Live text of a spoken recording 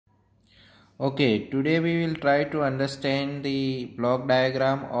Okay, today we will try to understand the block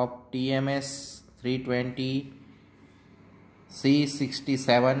diagram of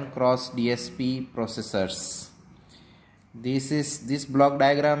TMS320C67x DSP processors. This block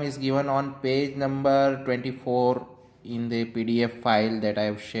diagram is given on page number 24 in the PDF file that I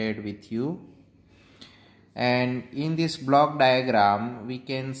have shared with you. And in this block diagram we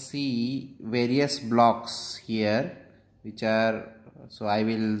can see various blocks here which are, so I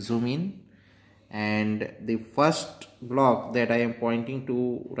will zoom in. And the first block that I am pointing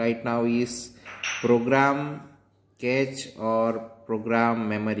to right now is program cache or program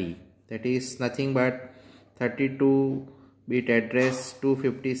memory. That is nothing but 32-bit address,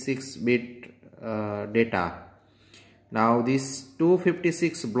 256-bit data. Now this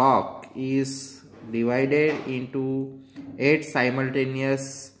 256 block is divided into 8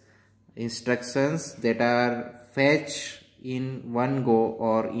 simultaneous instructions that are fetched in one go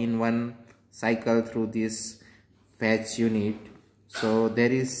or in one cycle through this fetch unit. So there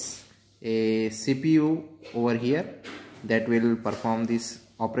is a CPU over here that will perform this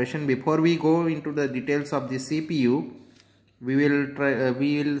operation. Before we go into the details of the CPU, we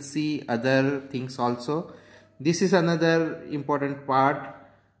will see other things also. This is another important part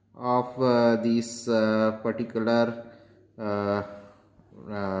of this particular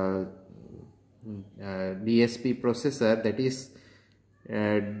DSP processor, that is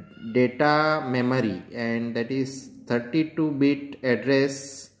data memory, and that is 32-bit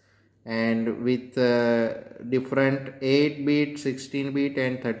address and with different 8-bit, 16-bit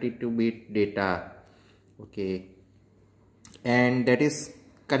and 32-bit data. Okay, and that is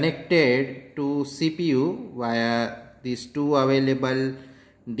connected to CPU via these two available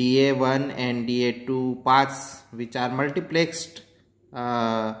DA1 and DA2 paths, which are multiplexed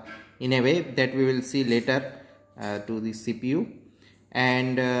in a way that we will see later to the CPU.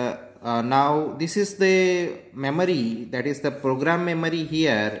 And now this is the memory, that is the program memory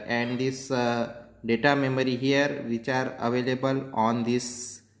here, and this data memory here, which are available on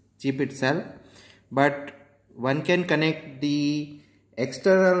this chip itself. But one can connect the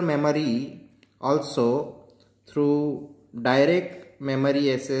external memory also through direct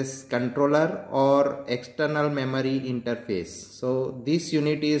memory access controller or external memory interface. So this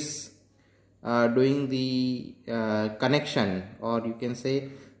unit is doing the connection, or you can say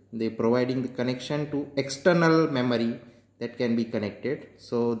they providing the connection to external memory that can be connected.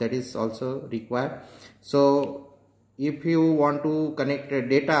 So that is also required. So if you want to connect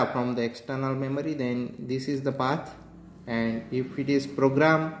data from the external memory, then this is the path, and if it is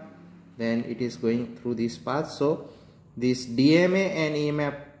program, then it is going through this path. So this DMA and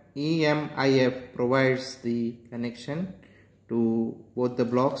EMIF provides the connection to both the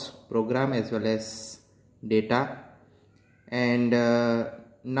blocks, program as well as data. And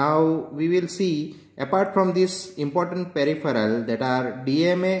now we will see, apart from this important peripheral that are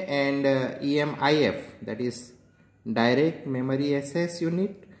DMA and EMIF, that is direct memory access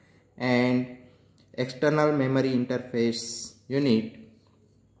unit and external memory interface unit,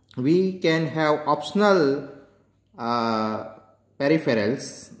 we can have optional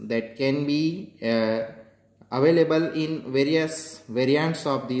peripherals that can be available in various variants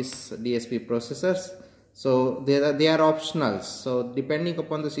of these DSP processors. So they are optional. So depending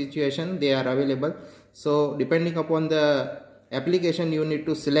upon the situation, they are available. So depending upon the application, you need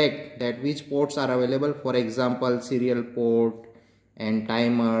to select that which ports are available. For example, serial port and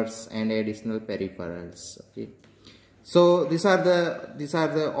timers and additional peripherals. Okay. So these are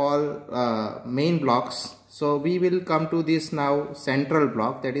the all main blocks. So we will come to this now central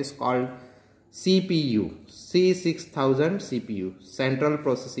block, that is called CPU, C6000 CPU, Central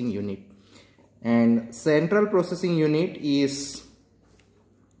Processing Unit. And Central Processing Unit is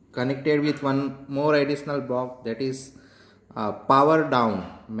connected with one more additional block, that is power down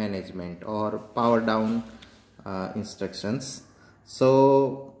management or power down instructions.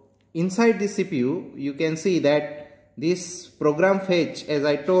 So inside the CPU you can see that this program fetch, as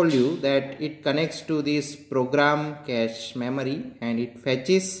I told you, that it connects to this program cache memory and it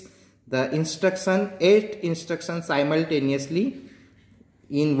fetches the 8 instructions simultaneously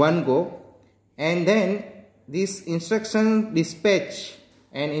in one go, and then this instruction dispatch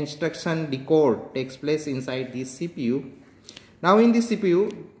and instruction decode takes place inside this CPU. Now in this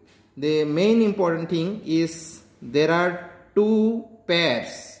CPU, the main important thing is there are two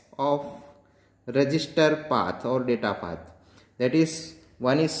pairs of register path or data path. That is,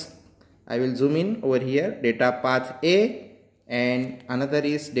 one is, I will zoom in over here, data path A, and another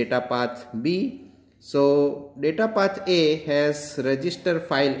is data path B. So data path A has register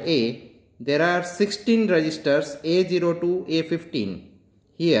file A. There are 16 registers A0 to A15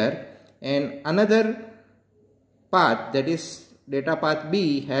 here, and another path, that is data path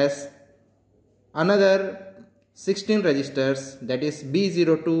B, has another 16 registers, that is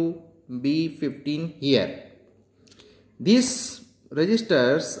B02, B15 here. These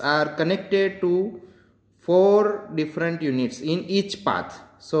registers are connected to 4 different units in each path.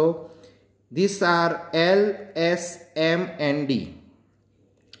 So these are L, S, M and D.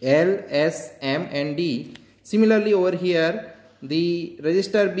 L, S, M and D. Similarly over here the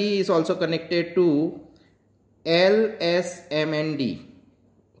register B is also connected to L, S, M and D.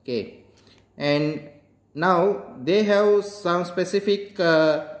 Okay, and now they have some specific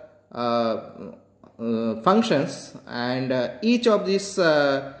functions, and each of these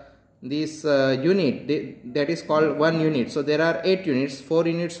unit, that is called one unit. So there are 8 units, 4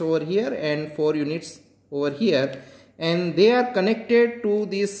 units over here and 4 units over here, and they are connected to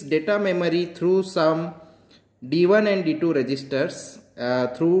this data memory through some D1 and D2 registers,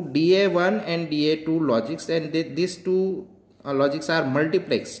 through DA1 and DA2 logics, and these two logics are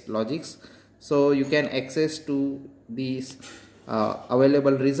multiplexed logics, so you can access to these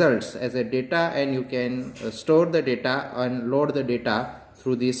available results as a data, and you can store the data and load the data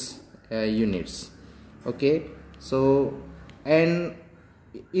through these units. Okay, so and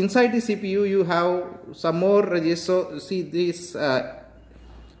inside the CPU you have some more registers. So see this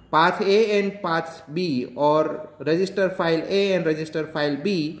path A and path B, or register file A and register file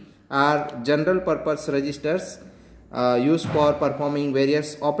B, are general purpose registers used for performing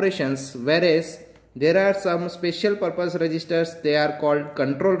various operations, whereas there are some special purpose registers. They are called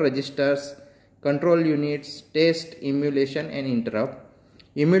control registers, control units, test, emulation and interrupt.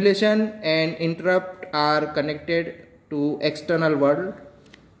 Emulation and interrupt are connected to external world,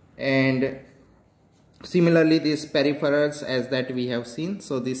 and similarly these peripherals as that we have seen.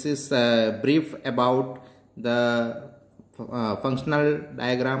 So this is brief about the functional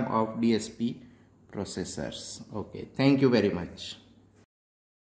diagram of DSP processors. Okay, thank you very much.